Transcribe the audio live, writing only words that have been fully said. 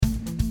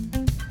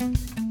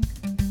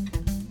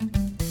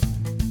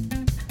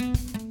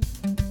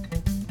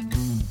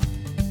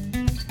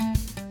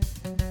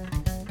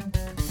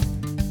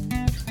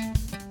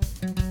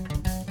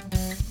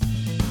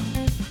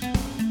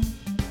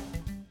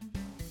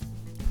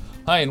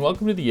Hi, and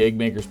welcome to the Egg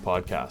Makers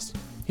Podcast.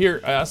 Here,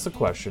 I ask the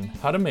question,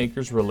 how do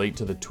makers relate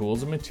to the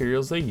tools and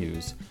materials they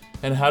use,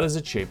 and how does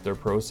it shape their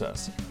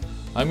process?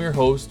 I'm your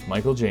host,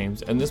 Michael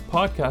James, and this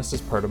podcast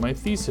is part of my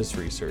thesis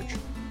research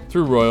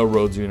through Royal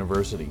Roads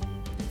University.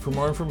 For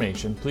more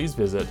information, please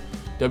visit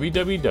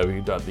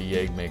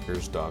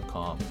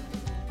www.theeggmakers.com.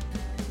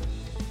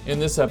 In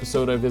this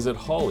episode, I visit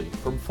Holly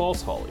from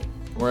False Holly,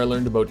 where I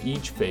learned about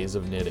each phase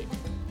of knitting.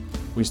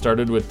 We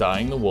started with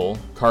dyeing the wool,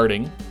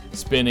 carding,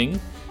 spinning,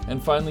 and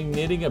finally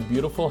knitting a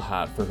beautiful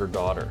hat for her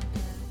daughter.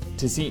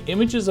 To see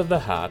images of the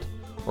hat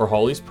or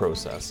Holly's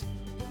process,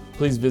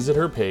 please visit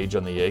her page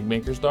on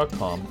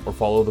theeggmakers.com or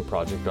follow the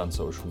project on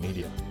social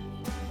media.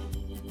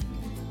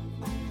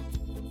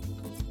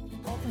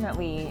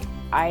 Ultimately,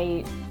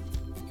 I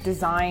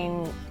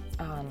design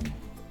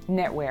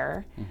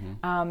knitwear,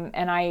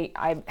 and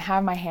I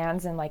have my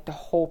hands in like the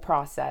whole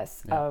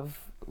process of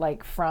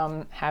like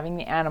from having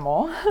the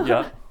animal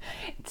Yeah.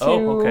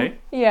 to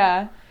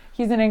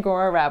he's an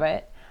Angora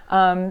rabbit.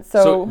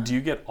 So do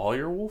you get all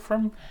your wool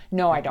from?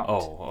 No, I don't.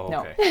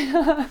 Okay.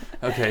 No.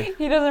 Okay.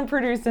 He doesn't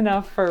produce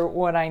enough for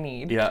what I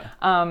need. Yeah.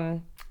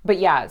 But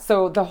yeah,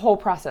 so the whole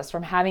process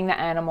from having the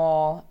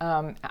animal,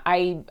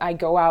 I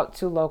go out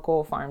to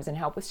local farms and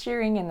help with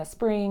shearing in the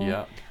spring.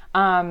 Yeah.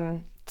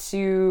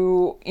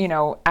 To,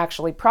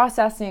 actually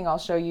processing. I'll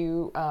show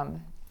you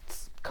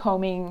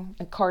combing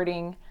and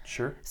carding.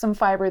 Sure. Some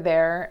fiber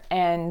there.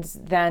 And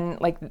then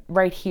like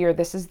right here,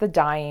 this is the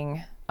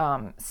dyeing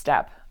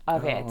step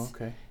of it.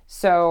 Okay.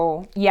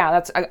 So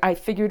yeah, I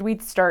figured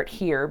we'd start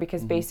here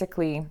because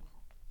basically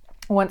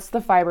once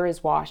the fiber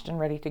is washed and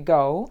ready to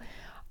go,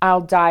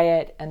 I'll dye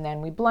it and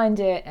then we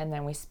blend it and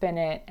then we spin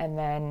it and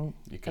then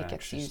it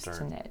gets used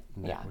to knit.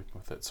 Yeah.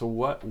 With it. So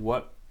what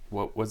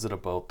was it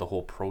about the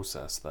whole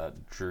process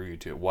that drew you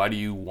to it? Why do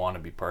you want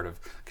to be part of?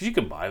 Because you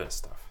can buy this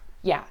stuff.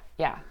 Yeah,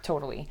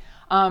 totally.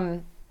 I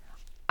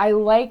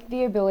like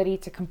the ability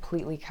to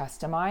completely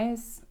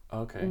customize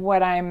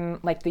what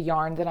I'm, like the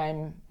yarn that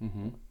I'm,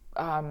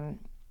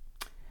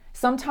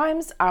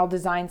 sometimes I'll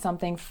design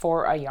something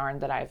for a yarn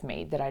that I've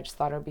made that I just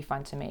thought it would be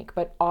fun to make.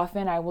 But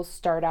often I will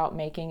start out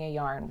making a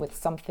yarn with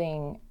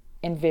something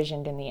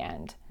envisioned in the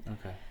end.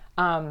 Okay.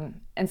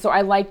 And so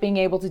I like being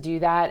able to do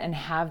that and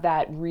have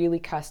that really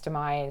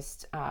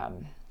customized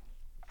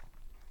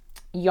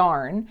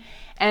yarn.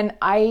 And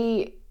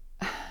I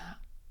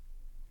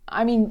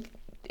mean,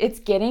 it's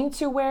getting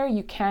to where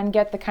you can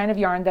get the kind of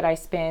yarn that I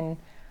spin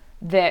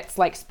that's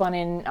like spun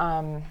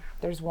in,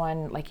 there's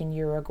one like in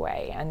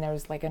Uruguay and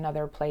there's like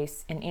another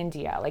place in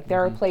India. Like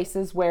there are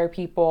places where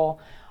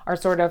people are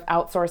sort of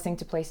outsourcing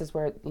to places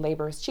where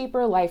labor is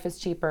cheaper, life is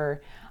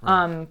cheaper.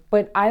 Right.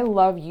 But I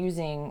love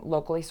using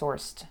locally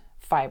sourced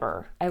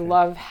fiber. I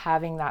love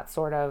having that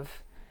sort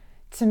of,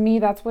 to me,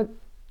 that's what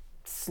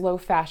slow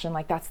fashion,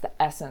 like that's the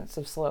essence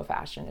of slow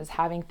fashion, is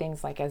having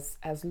things like as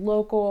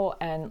local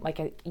and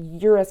like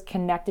you're as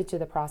connected to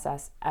the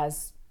process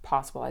as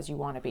possible as you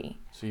want to be.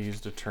 So you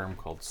used a term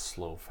called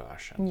slow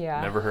fashion. Yeah.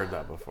 Never heard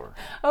that before.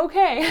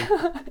 Okay.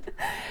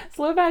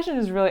 Slow fashion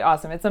is really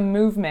awesome. It's a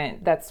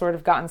movement that's sort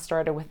of gotten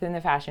started within the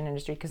fashion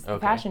industry because the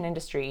fashion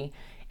industry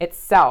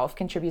itself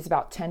contributes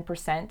about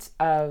 10%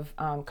 of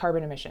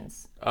carbon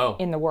emissions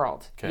in the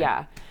world. Okay.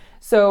 Yeah.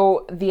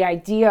 So the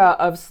idea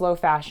of slow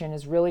fashion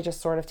is really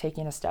just sort of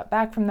taking a step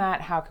back from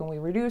that. How can we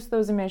reduce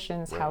those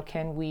emissions? Right. How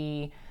can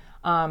we,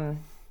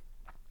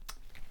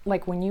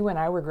 like when you and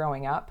I were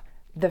growing up,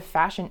 the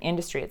fashion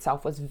industry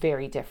itself was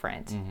very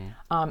different.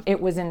 It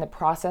was in the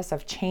process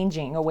of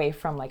changing away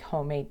from like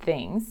homemade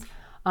things.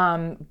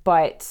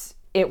 But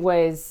it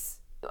was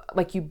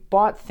like you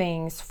bought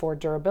things for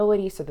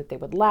durability so that they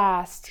would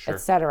last,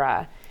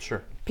 etc.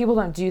 Sure. People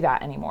don't do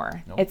that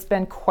anymore. Nope. It's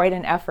been quite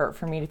an effort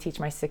for me to teach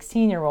my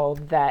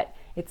 16-year-old that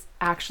it's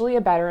actually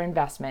a better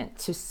investment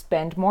to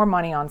spend more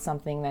money on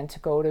something than to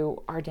go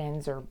to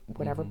Ardennes or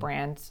whatever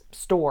brand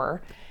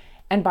store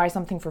and buy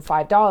something for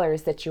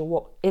 $5 that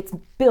it's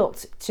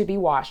built to be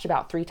washed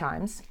about 3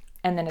 times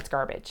and then it's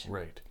garbage.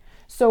 Right.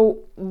 So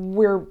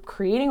we're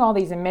creating all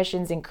these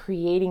emissions and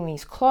creating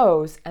these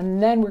clothes,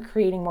 and then we're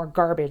creating more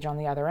garbage on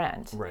the other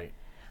end. Right.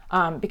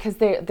 Because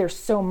there's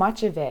so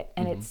much of it,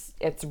 and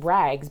it's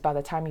rags by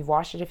the time you've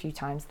washed it a few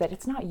times that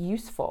it's not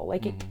useful.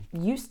 Like it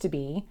used to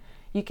be,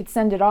 you could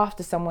send it off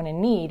to someone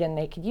in need and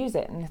they could use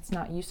it, and it's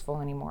not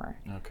useful anymore.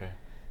 Okay.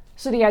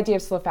 So the idea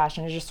of slow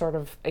fashion is just sort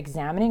of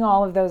examining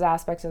all of those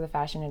aspects of the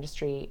fashion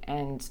industry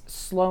and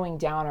slowing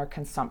down our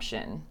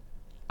consumption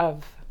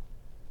of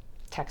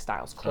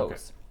textiles, clothes.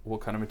 Okay. What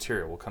kind of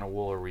material, what kind of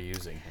wool are we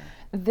using here?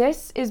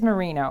 This is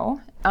merino,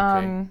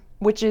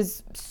 which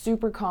is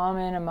super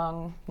common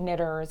among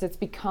knitters. It's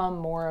become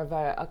more of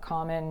a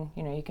common,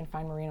 you can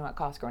find merino at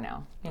Costco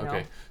now. You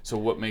know? So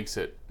what makes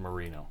it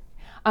merino?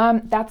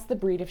 That's the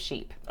breed of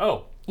sheep.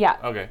 Oh. Yeah.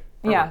 Okay.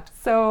 Perfect. Yeah.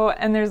 So,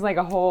 and there's like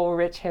a whole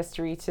rich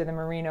history to the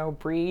merino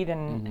breed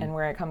and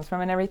where it comes from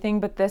and everything.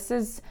 But this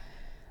is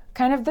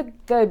kind of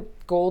the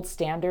gold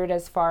standard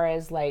as far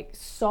as like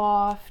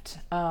soft,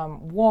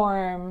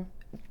 warm,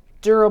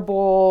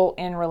 durable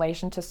in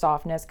relation to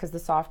softness, because the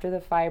softer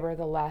the fiber,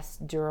 the less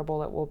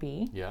durable it will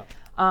be. Yeah.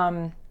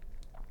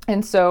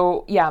 And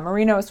so, yeah,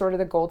 merino is sort of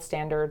the gold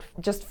standard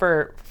just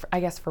for I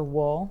guess, for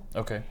wool.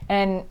 Okay.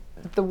 And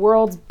the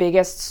world's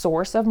biggest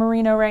source of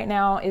merino right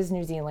now is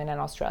New Zealand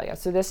and Australia.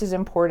 So this is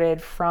imported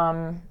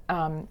from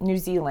New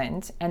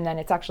Zealand, and then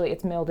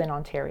it's milled in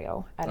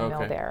Ontario at a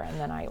mill there, and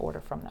then I order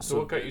from them. So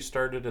what got you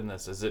started in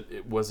this?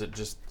 Was it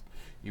just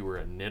you were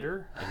a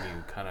knitter and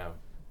you kind of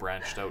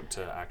branched out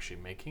to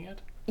actually making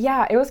it?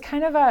 Yeah, it was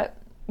kind of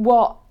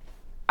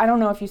I don't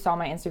know if you saw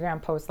my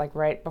Instagram post like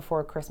right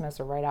before Christmas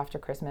or right after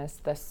Christmas,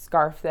 the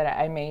scarf that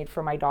I made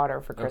for my daughter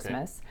for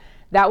Christmas.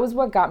 That was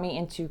what got me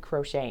into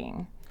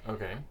crocheting.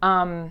 Okay.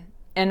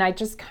 And I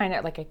just kind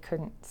of I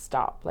couldn't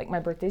stop. Like my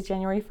birthday's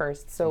January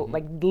 1st, so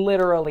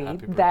literally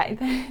that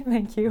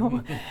thank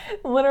you.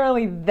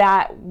 Literally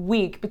that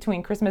week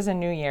between Christmas and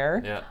New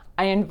Year,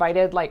 I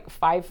invited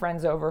 5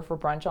 friends over for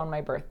brunch on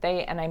my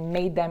birthday, and I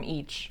made them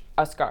each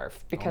a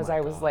scarf because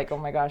I was like, oh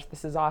my gosh,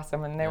 this is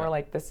awesome. And they were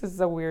like, this is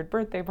a weird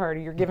birthday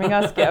party. You're giving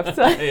us gifts.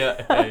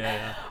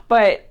 Yeah.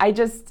 But I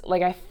just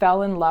I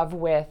fell in love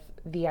with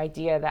the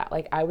idea that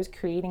I was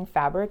creating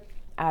fabric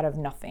out of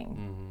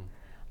nothing.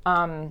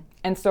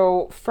 And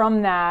so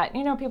from that,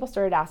 people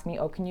started asking me,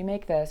 oh, can you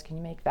make this? Can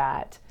you make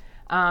that?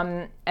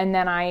 And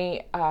then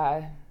I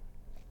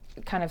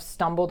kind of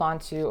stumbled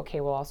onto,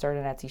 okay, well, I'll start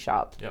an Etsy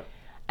shop. Yep.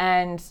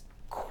 And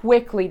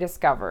quickly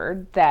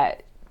discovered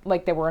that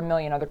there were a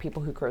million other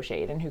people who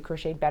crocheted and who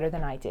crocheted better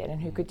than I did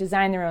and who could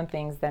design their own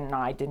things than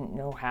I didn't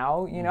know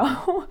how,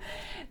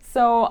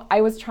 So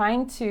I was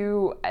trying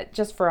to,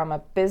 just from a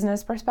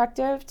business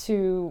perspective,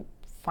 to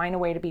find a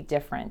way to be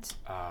different.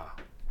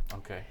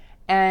 Okay.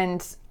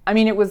 And I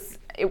mean,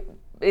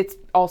 it's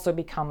also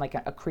become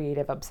a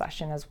creative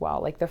obsession as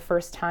well. The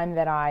first time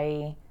that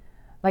I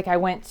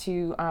went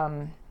to,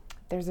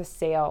 there's a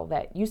sale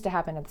that used to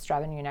happen at the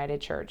Strathern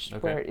United Church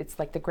where it's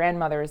the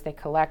grandmothers, they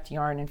collect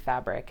yarn and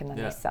fabric and then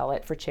they sell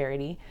it for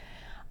charity.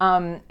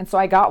 And so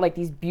I got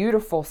these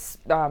beautiful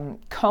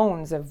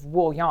cones of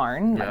wool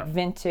yarn,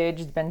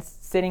 vintage, been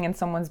sitting in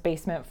someone's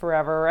basement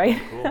forever, right?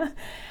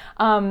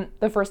 Cool.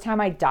 The first time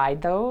I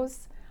dyed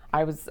those,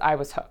 I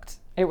was hooked.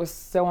 It was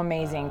so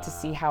amazing to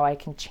see how I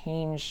can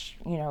change,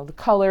 the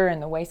color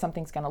and the way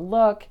something's going to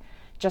look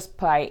just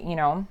by,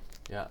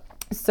 Yeah.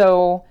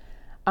 So,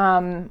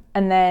 and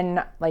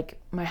then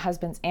my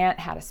husband's aunt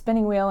had a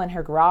spinning wheel in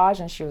her garage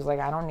and she was like,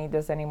 I don't need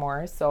this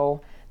anymore.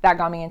 So that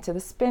got me into the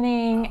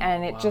spinning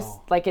and it just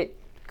it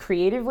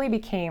creatively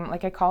became, I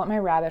call it my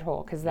rabbit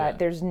hole, because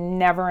there's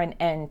never an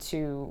end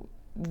to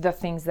the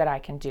things that I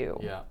can do.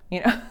 Yeah.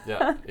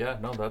 Yeah.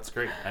 No, that's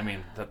great. I mean,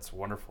 that's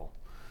wonderful.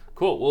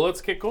 Cool. Well, let's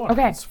get going.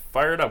 Okay. Let's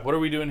fire it up. What are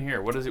we doing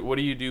here? What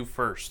do you do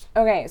first?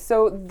 Okay.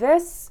 So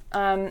this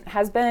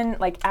has been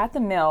at the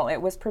mill.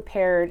 It was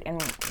prepared in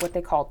what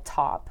they call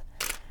top.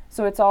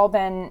 So it's all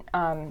been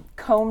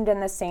combed in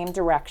the same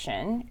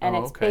direction, and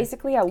it's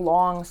basically a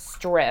long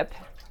strip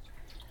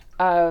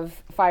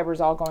of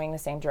fibers all going the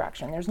same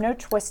direction. There's no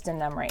twist in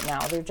them right now.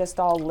 They're just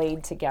all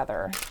laid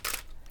together.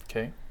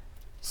 Okay.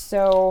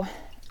 So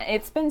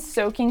it's been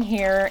soaking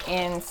here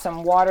in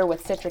some water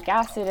with citric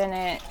acid in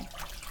it.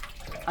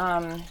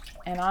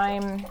 And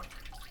I'm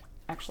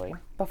actually,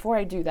 before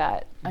I do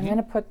that, I'm going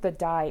to put the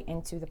dye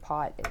into the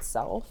pot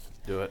itself.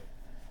 Do it.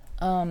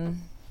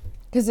 And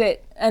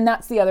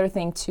that's the other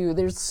thing too.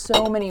 There's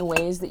so many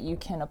ways that you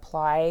can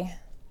apply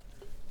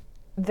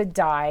the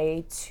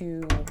dye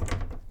to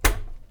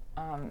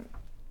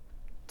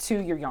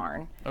your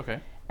yarn. Okay.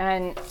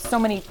 And so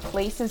many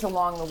places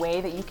along the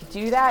way that you could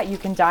do that. You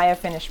can dye a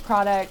finished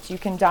product. You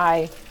can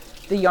dye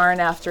the yarn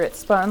after it's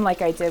spun,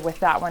 like I did with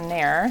that one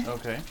there.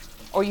 Okay.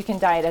 Or you can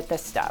dye it at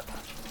this step.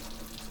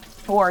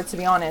 Or to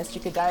be honest,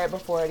 you could dye it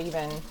before it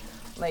even,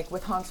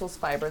 with Hansel's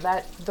fiber,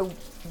 the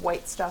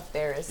white stuff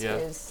there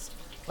is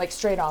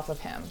straight off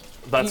of him.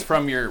 That's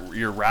from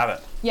your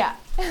rabbit. Yeah.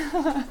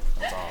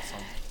 That's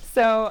awesome.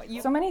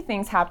 So many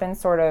things happen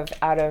sort of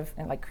out of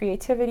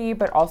creativity,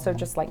 but also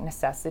just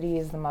necessity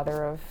is the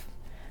mother of,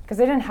 because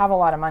I didn't have a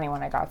lot of money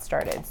when I got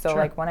started.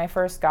 So when I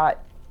first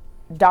got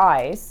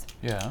dyes,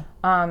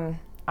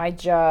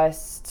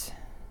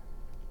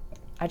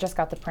 I just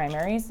got the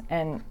primaries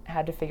and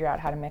had to figure out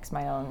how to mix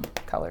my own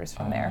colors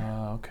from there.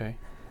 Okay.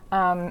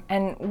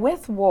 And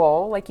with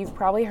wool, you've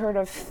probably heard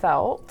of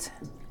felt.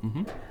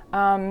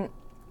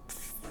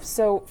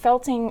 So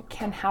felting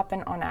can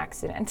happen on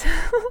accident.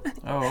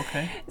 Oh,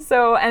 okay.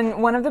 So,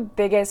 and one of the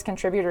biggest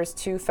contributors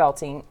to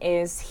felting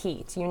is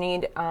heat. You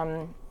need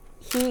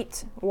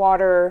heat,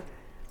 water,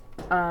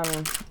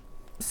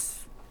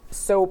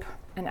 soap,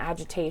 and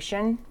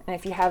agitation. And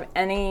if you have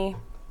any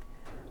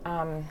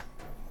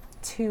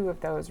two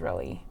of those,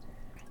 really,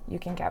 you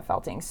can get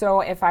felting.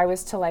 So if I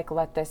was to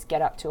let this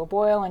get up to a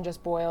boil and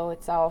just boil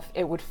itself,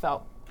 it would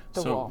felt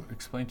the wool. So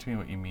explain to me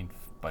what you mean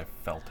by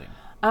felting.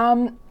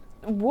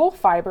 Wool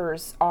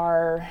fibers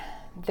are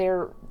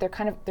they're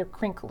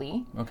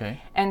crinkly.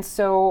 Okay. And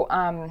so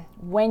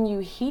when you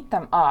heat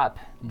them up,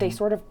 they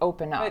sort of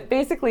open up.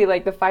 Basically,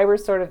 like the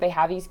fibers they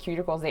have these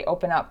cuticles, they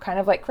open up kind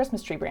of like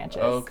Christmas tree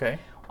branches. Okay.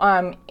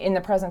 In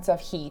the presence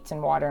of heat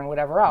and water and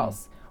whatever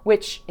else,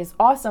 which is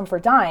awesome for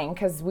dyeing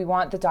because we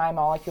want the dye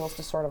molecules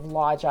to sort of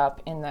lodge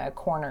up in the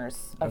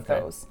corners of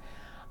those.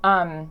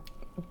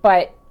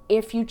 But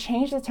if you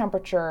change the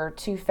temperature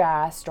too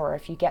fast or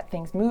if you get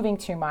things moving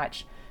too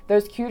much,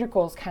 those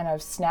cuticles kind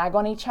of snag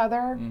on each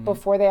other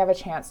before they have a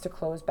chance to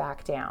close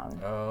back down.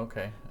 Oh,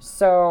 okay.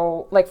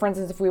 So, like for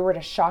instance, if we were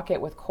to shock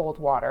it with cold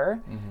water,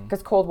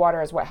 because cold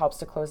water is what helps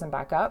to close them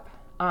back up,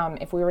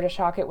 if we were to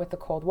shock it with the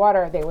cold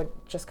water, they would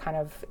just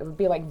it would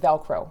be like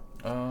Velcro.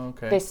 Oh,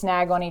 okay. They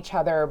snag on each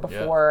other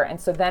before, and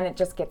so then it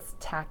just gets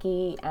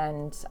tacky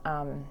and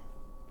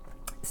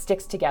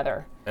sticks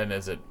together. And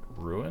is it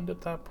ruined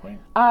at that point?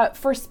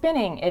 For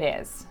spinning, it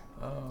is.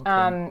 Oh,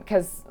 okay.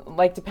 Because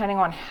like depending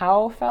on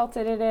how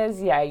felted it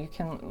is, you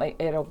can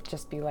it'll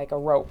just be like a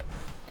rope.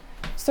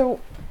 So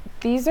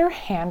these are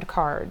hand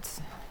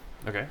cards.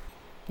 Okay.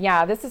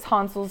 Yeah, this is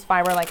Hansel's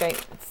fiber.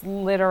 It's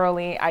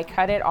literally, I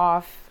cut it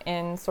off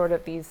in sort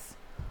of these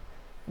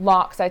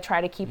locks. I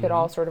try to keep it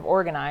all sort of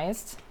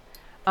organized.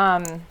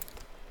 And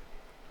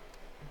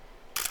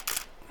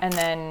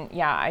then,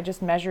 I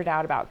just measured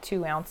out about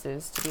 2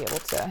 ounces to be able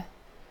to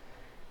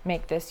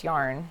make this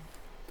yarn.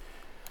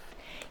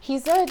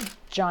 He's a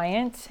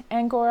giant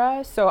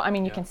Angora. So, I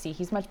mean, you can see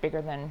he's much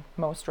bigger than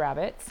most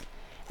rabbits.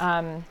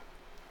 And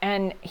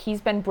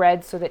he's been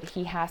bred so that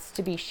he has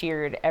to be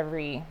sheared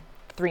every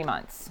 3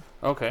 months.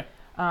 Okay.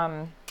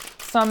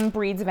 Some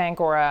breeds of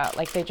Angora,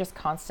 they just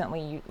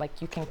constantly,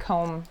 you can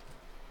comb,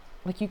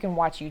 you can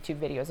watch YouTube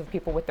videos of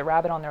people with the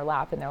rabbit on their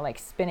lap and they're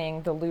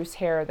spinning the loose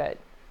hair that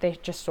they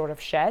just sort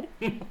of shed.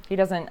 He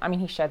doesn't,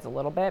 he sheds a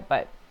little bit,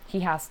 but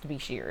he has to be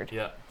sheared.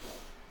 Yeah.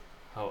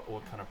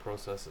 What kind of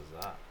process is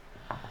that?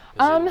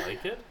 Does he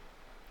like it?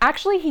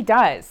 Actually, he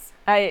does.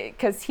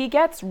 Because he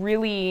gets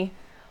really,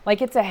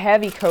 it's a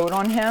heavy coat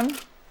on him.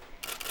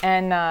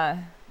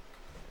 And,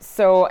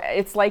 so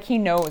it's like he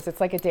knows. It's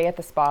like a day at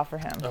the spa for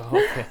him.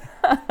 Oh, okay.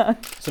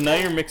 So now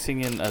you're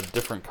mixing in a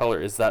different color.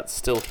 Is that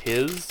still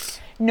his?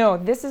 No,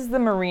 this is the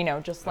merino,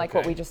 just like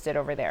what we just did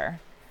over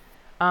there.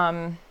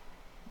 And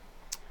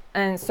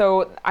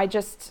so I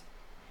just,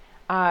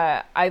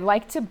 I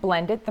like to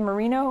blend it. The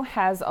merino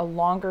has a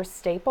longer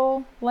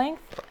staple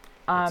length.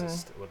 What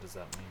does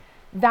that mean?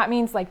 That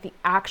means the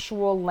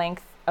actual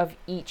length of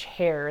each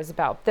hair is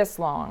about this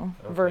long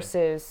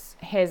versus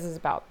his is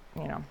about,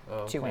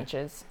 2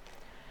 inches.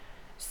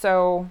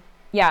 So,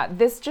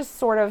 this just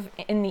sort of,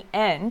 in the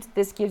end,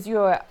 this gives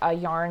you a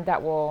yarn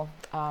that will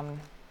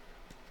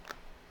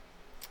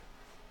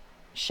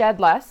shed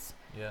less,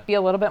 be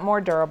a little bit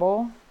more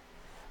durable,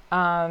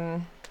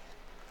 and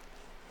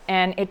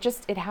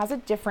it has a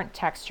different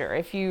texture.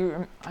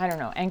 I don't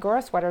know,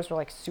 Angora sweaters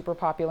were super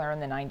popular in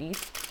the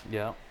 90s.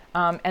 Yeah.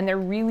 And they're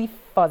really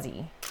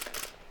fuzzy.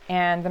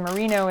 And the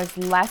merino is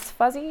less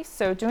fuzzy,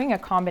 so doing a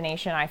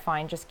combination, I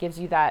find, just gives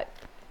you that.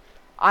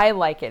 I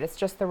like it. It's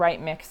just the right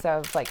mix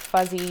of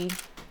fuzzy,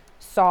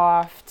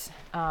 soft,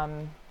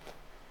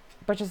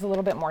 but just a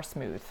little bit more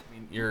smooth.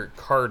 You're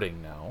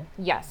carding now.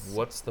 Yes.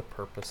 What's the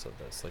purpose of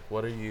this?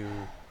 What are you?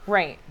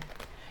 Right.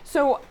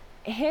 So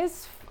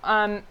his,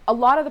 a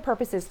lot of the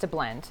purpose is to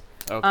blend.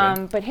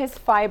 Okay. But his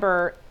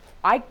fiber,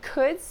 I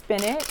could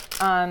spin it,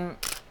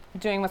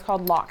 doing what's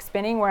called lock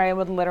spinning, where I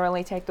would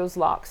literally take those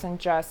locks and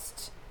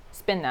just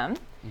spin them.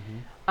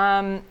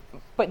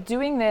 But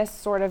doing this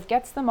sort of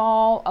gets them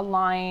all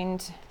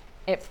aligned.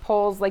 It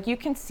pulls, you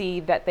can see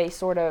that they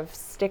sort of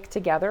stick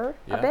together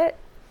a bit.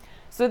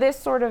 So this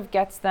sort of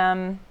gets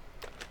them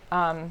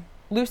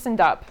loosened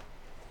up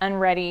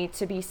and ready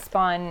to be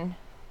spun.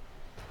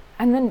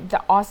 And then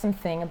the awesome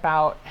thing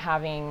about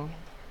having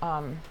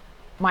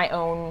my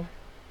own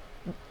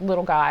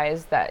little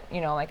guys that,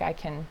 I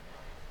can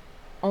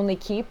only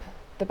keep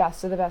the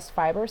best of the best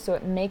fiber, so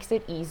it makes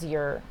it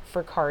easier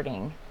for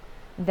carding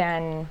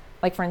than,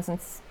 for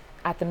instance,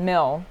 at the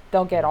mill,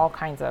 they'll get all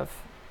kinds of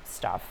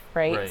stuff,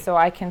 right? So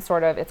I can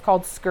it's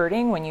called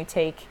skirting, when you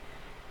take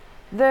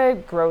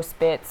the gross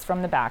bits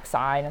from the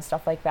backside and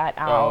stuff like that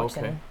out,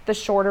 and the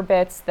shorter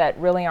bits that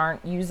really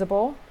aren't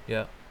usable.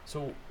 Yeah.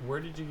 So where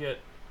did you get,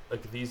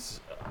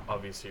 these,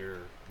 obviously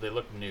they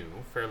look new,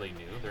 fairly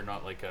new. They're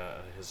not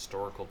a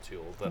historical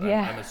tool that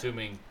I'm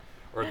assuming,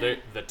 or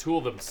the tool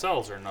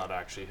themselves are not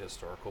actually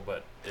historical,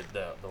 but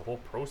the whole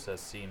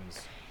process seems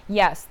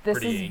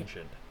pretty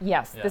ancient.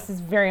 Yes, this is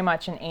very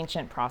much an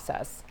ancient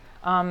process.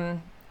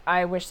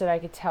 I wish that I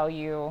could tell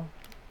you,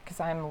 because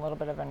I'm a little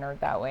bit of a nerd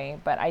that way,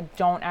 but I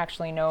don't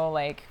actually know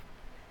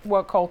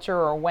what culture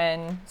or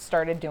when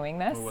started doing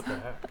this. Well, what the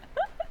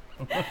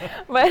heck?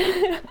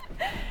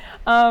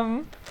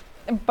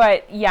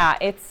 But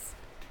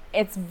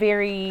it's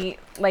very,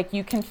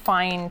 you can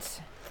find,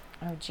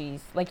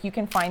 you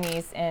can find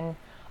these in,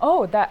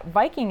 that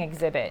Viking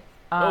exhibit.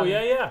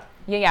 Yeah.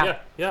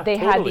 They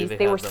had these.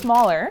 They were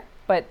smaller,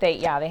 but they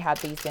had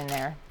these in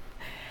there.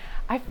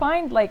 I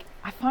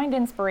find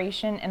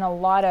inspiration in a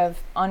lot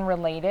of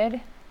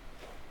unrelated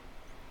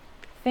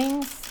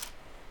things.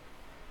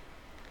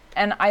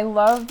 And I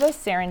love the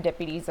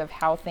serendipities of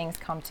how things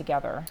come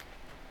together.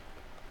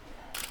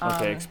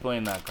 Okay,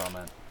 explain that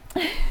comment.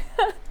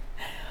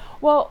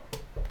 Well,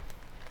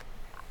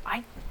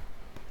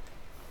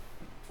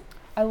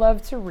 I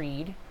love to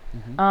read.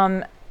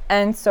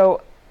 And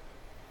so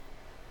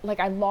like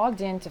I logged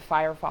into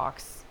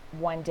Firefox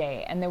one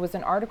day and there was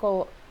an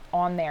article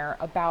on there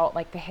about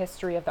like the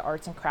history of the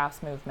arts and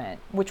crafts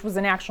movement, which was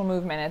an actual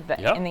movement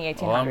in the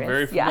 1800s. Well, I'm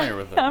very familiar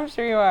with it. I'm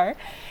sure you are.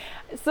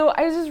 So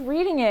I was just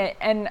reading it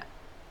and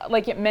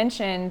like it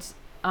mentioned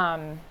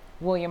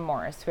William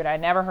Morris, who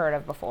I'd never heard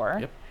of before.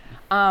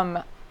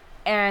 Yep.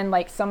 And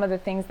like some of the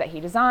things that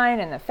he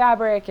designed and the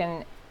fabric,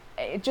 and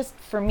it just,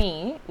 for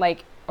me,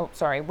 like,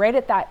 right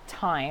at that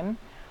time,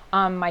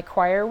 my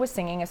choir was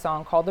singing a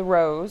song called The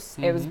Rose.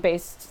 It was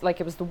based, like,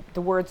 it was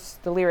the words,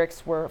 the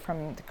lyrics were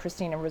from the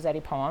Christina Rossetti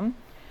poem,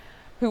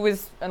 who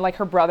was, like,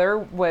 her brother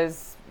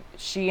was,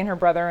 she and her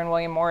brother and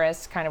William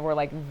Morris kind of were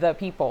like the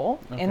people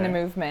in the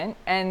movement.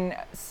 And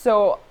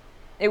so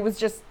it was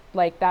just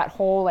like that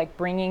whole, like,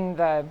 bringing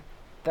the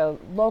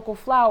local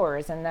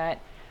flowers, and that,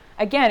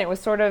 again, it was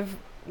sort of,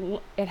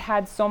 it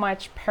had so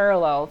much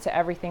parallel to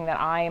everything that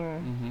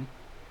I'm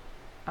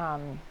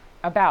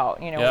about,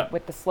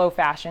 with the slow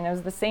fashion. It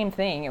was the same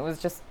thing. It was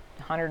just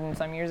 100 and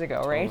some years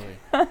ago, right?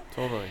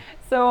 Totally.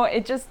 So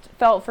it just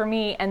felt for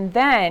me. And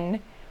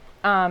then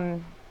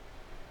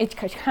it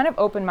kind of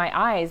opened my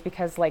eyes,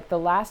 because like the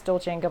last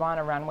Dolce &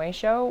 Gabbana runway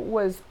show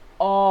was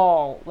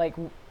all like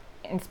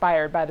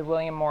inspired by the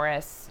William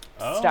Morris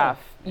stuff.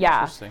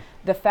 Yeah.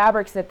 The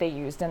fabrics that they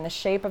used and the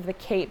shape of the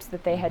capes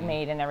that they had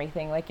made and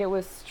everything. Like it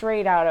was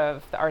straight out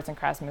of the arts and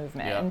crafts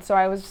movement. Yeah. And so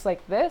I was just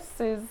like, this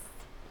is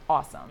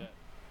awesome. Yeah.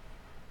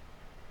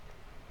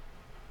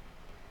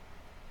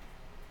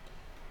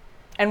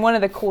 And one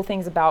of the cool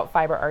things about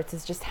fiber arts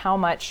is just how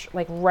much,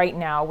 like right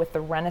now with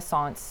the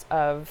renaissance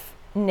of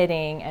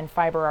knitting and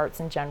fiber arts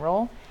in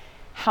general,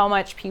 how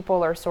much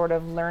people are sort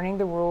of learning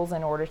the rules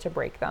in order to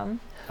break them.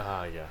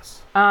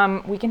 Yes.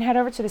 We can head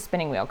over to the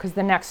spinning wheel, because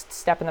the next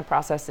step in the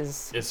process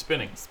is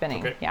spinning. Spinning,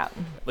 okay. Yeah.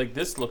 Like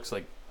this looks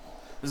like,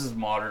 this is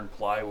modern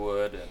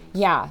plywood, and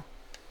yeah.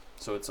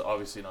 So it's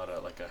obviously not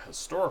a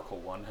historical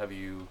one.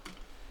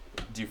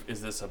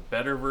 Is this a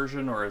better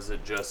version, or is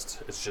it's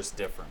just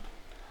different?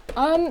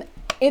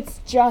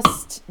 It's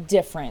just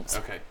different.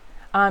 Okay.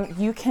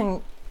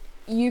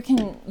 You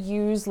can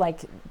use,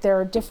 like, there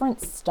are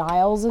different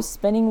styles of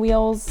spinning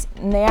wheels,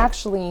 and they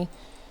actually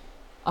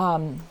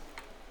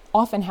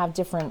often have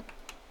different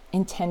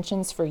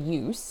intentions for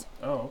use.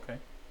 Oh, okay.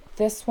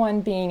 This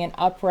one being an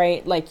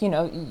upright, like,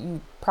 you're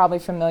probably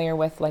familiar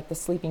with like the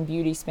Sleeping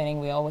Beauty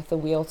spinning wheel with the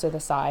wheel to the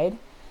side.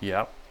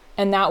 Yeah.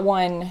 And that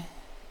one,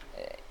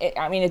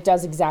 it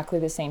does exactly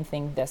the same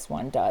thing this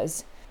one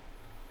does.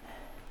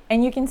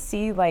 And you can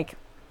see, like,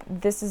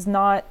 this is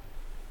not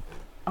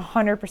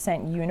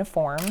 100%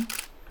 uniform.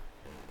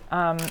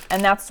 And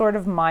that's sort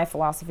of my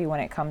philosophy when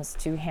it comes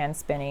to hand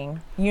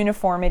spinning.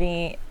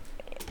 Uniformity,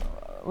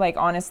 like,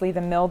 honestly,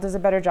 the mill does a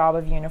better job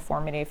of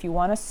uniformity. If you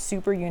want a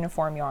super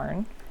uniform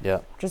yarn,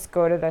 just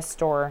go to the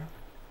store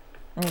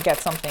and get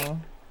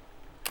something.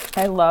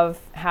 I love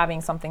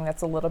having something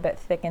that's a little bit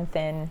thick and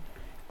thin.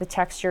 The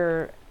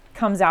texture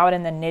comes out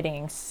in the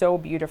knitting so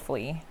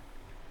beautifully.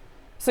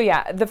 So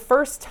yeah, the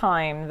first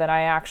time that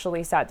I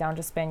actually sat down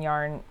to spin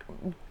yarn,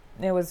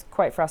 it was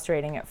quite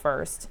frustrating at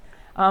first.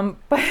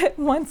 But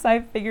once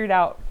I figured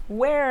out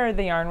where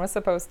the yarn was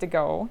supposed to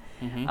go,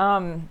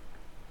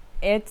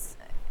 it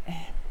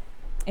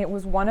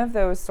was one of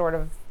those sort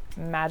of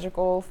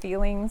magical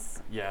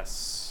feelings.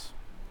 Yes.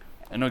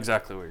 I know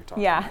exactly what you're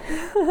talking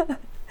about.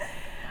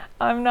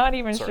 I'm not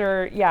even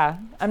sure. Yeah.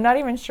 I'm not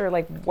even sure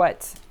like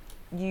what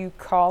you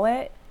call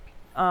it.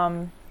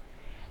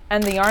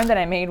 And the yarn that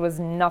I made was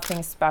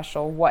nothing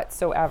special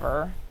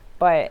whatsoever,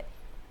 but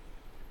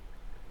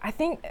I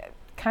think it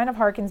kind of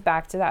harkens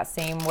back to that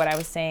same, what I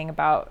was saying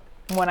about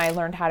when I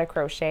learned how to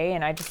crochet,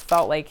 and I just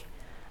felt like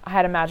I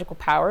had a magical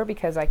power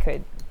because I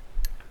could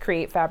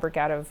create fabric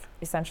out of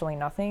essentially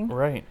nothing.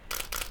 Right.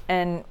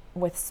 And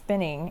with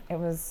spinning, it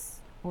was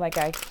like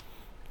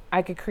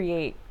I could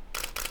create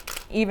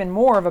even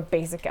more of a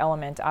basic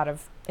element out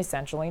of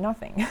essentially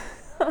nothing.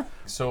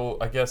 So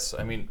I guess,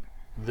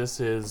 this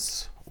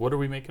is, what are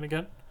we making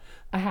again?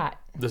 A hat.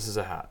 This is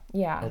a hat.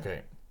 Yeah.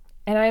 Okay.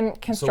 And I'm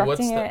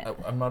constructing it.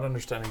 I'm not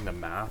understanding the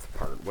math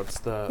part. What's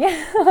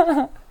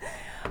the...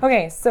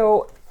 Okay,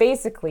 so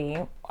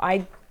basically,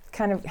 I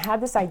kind of had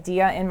this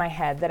idea in my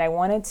head that I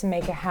wanted to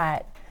make a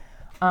hat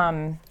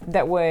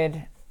that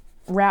would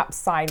wrap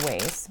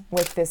sideways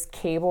with this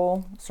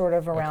cable sort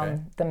of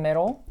around the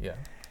middle. Yeah.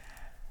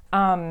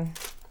 And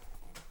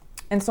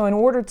so in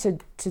order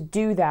to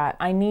do that,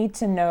 I need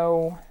to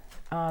know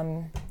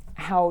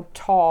how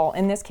tall,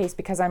 in this case,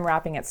 because I'm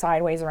wrapping it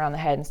sideways around the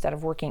head instead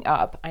of working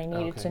up, I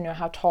needed to know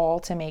how tall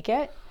to make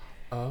it.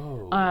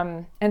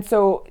 Oh. And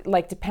so,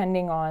 like,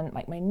 depending on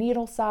like my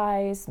needle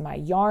size, my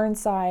yarn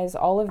size,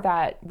 all of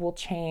that will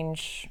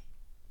change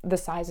the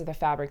size of the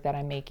fabric that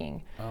I'm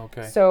making.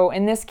 Okay. So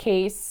in this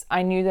case,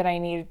 I knew that I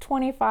needed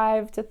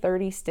 25 to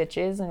 30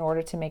 stitches in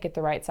order to make it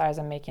the right size.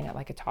 I'm making it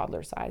like a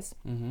toddler size.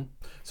 Mm-hmm.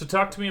 So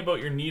talk to me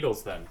about your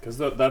needles then, because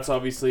that's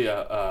obviously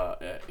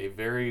a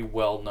very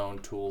well-known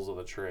tools of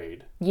the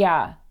trade.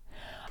 Yeah.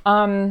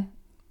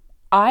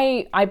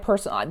 I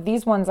personally,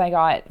 these ones I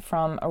got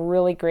from a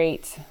really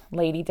great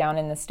lady down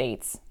in the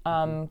States.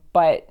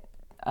 But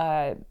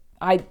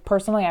I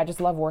personally, I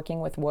just love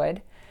working with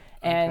wood.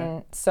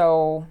 And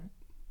so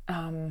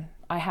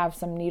I have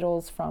some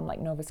needles from like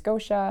Nova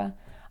Scotia.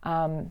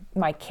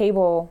 My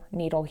cable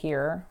needle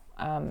here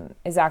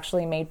is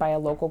actually made by a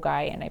local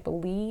guy, and I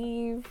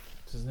believe...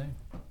 What's his name?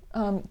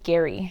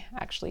 Gary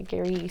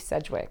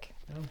Sedgwick.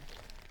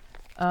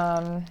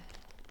 Oh.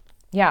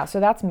 Yeah, so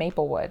that's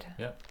maple wood.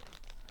 Yeah.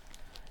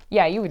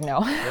 Yeah, you would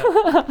know.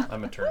 Yeah.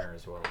 I'm a turner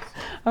as well.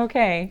 So.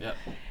 Okay. Yeah.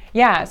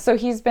 Yeah, so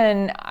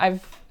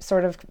I've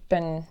sort of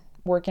been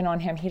working on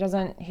him. He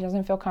doesn't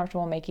feel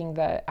comfortable making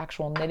the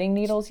actual knitting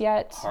needles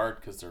yet. Hard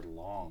because they're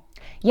long.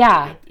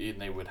 Yeah.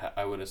 And they would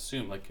I would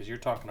assume, like, because you're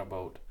talking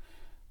about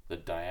the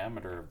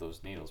diameter of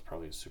those needles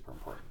probably is super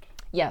important.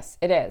 Yes,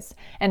 it is.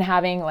 And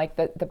having like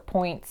the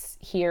points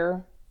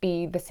here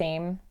be the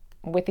same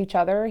with each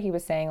other, he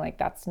was saying like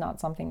that's not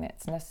something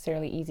that's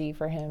necessarily easy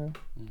for him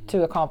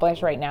to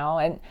accomplish right now.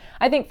 And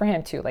I think for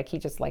him too, like he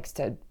just likes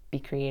to be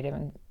creative,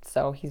 and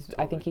so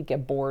I think he'd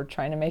get bored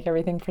trying to make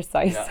everything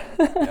precise.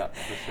 Yeah,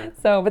 for sure.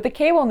 So, but the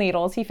cable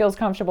needles he feels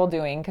comfortable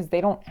doing because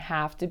they don't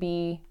have to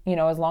be,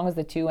 as long as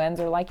the two ends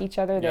are like each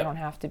other, they don't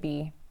have to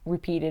be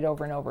repeated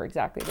over and over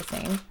exactly the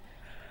same.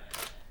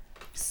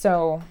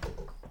 So,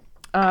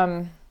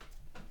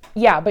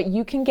 yeah, but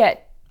you can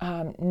get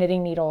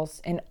knitting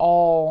needles in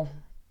all,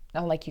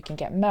 like you can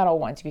get metal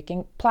ones, you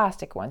can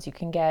plastic ones, you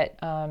can get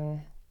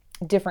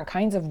different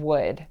kinds of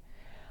wood.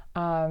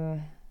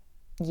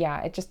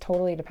 Yeah, it just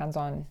totally depends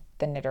on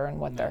the knitter and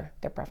what their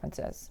preference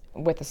is.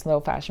 With the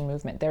slow fashion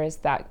movement, there is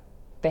that,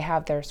 they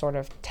have their sort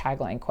of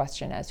tagline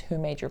question as who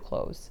made your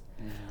clothes?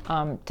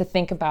 To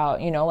think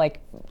about, like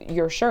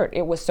your shirt,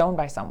 it was sewn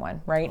by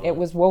someone, right? It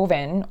was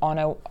woven on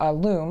a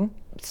loom.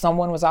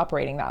 Someone was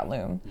operating that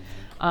loom.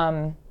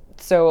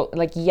 So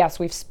like, yes,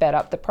 we've sped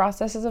up the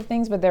processes of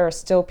things, but there are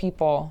still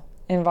people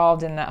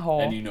involved in that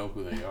whole. And you know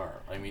who they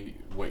are. I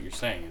mean, what you're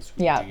saying is,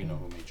 do you know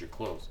who made your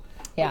clothes?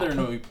 Yeah. Whether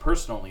know you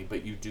personally,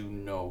 but you do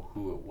know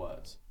who it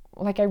was.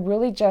 Like I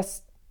really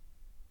just,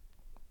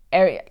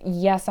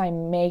 yes, I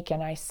make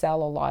and I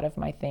sell a lot of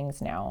my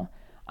things now.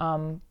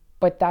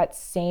 But that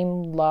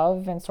same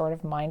love and sort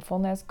of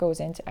mindfulness goes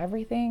into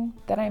everything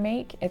that I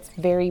make. It's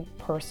very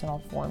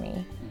personal for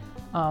me.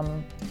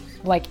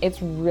 Like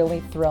it's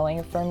really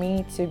thrilling for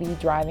me to be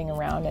driving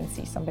around and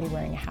see somebody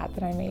wearing a hat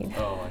that I made.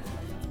 Oh, I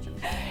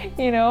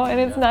can imagine. And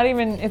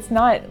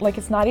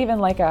it's not even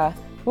like a,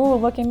 ooh,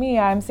 look at me,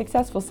 I'm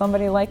successful.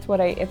 Somebody liked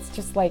it's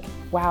just like,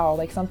 wow,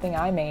 like something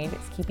I made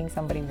is keeping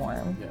somebody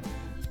warm.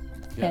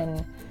 Yeah.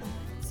 And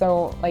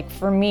so like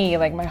for me,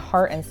 like my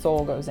heart and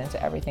soul goes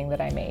into everything that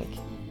I make.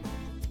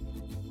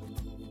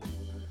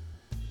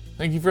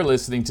 Thank you for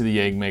listening to the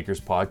Egg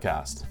Makers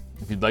podcast.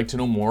 If you'd like to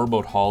know more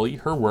about Holly,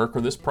 her work,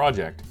 or this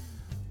project,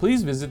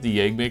 please visit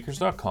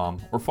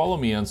theeggmakers.com or follow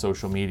me on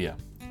social media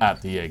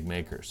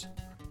 @theeggmakers.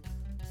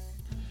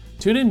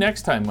 Tune in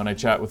next time when I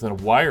chat with a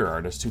wire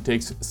artist who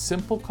takes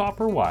simple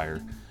copper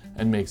wire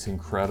and makes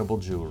incredible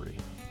jewelry.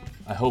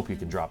 I hope you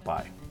can drop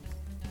by.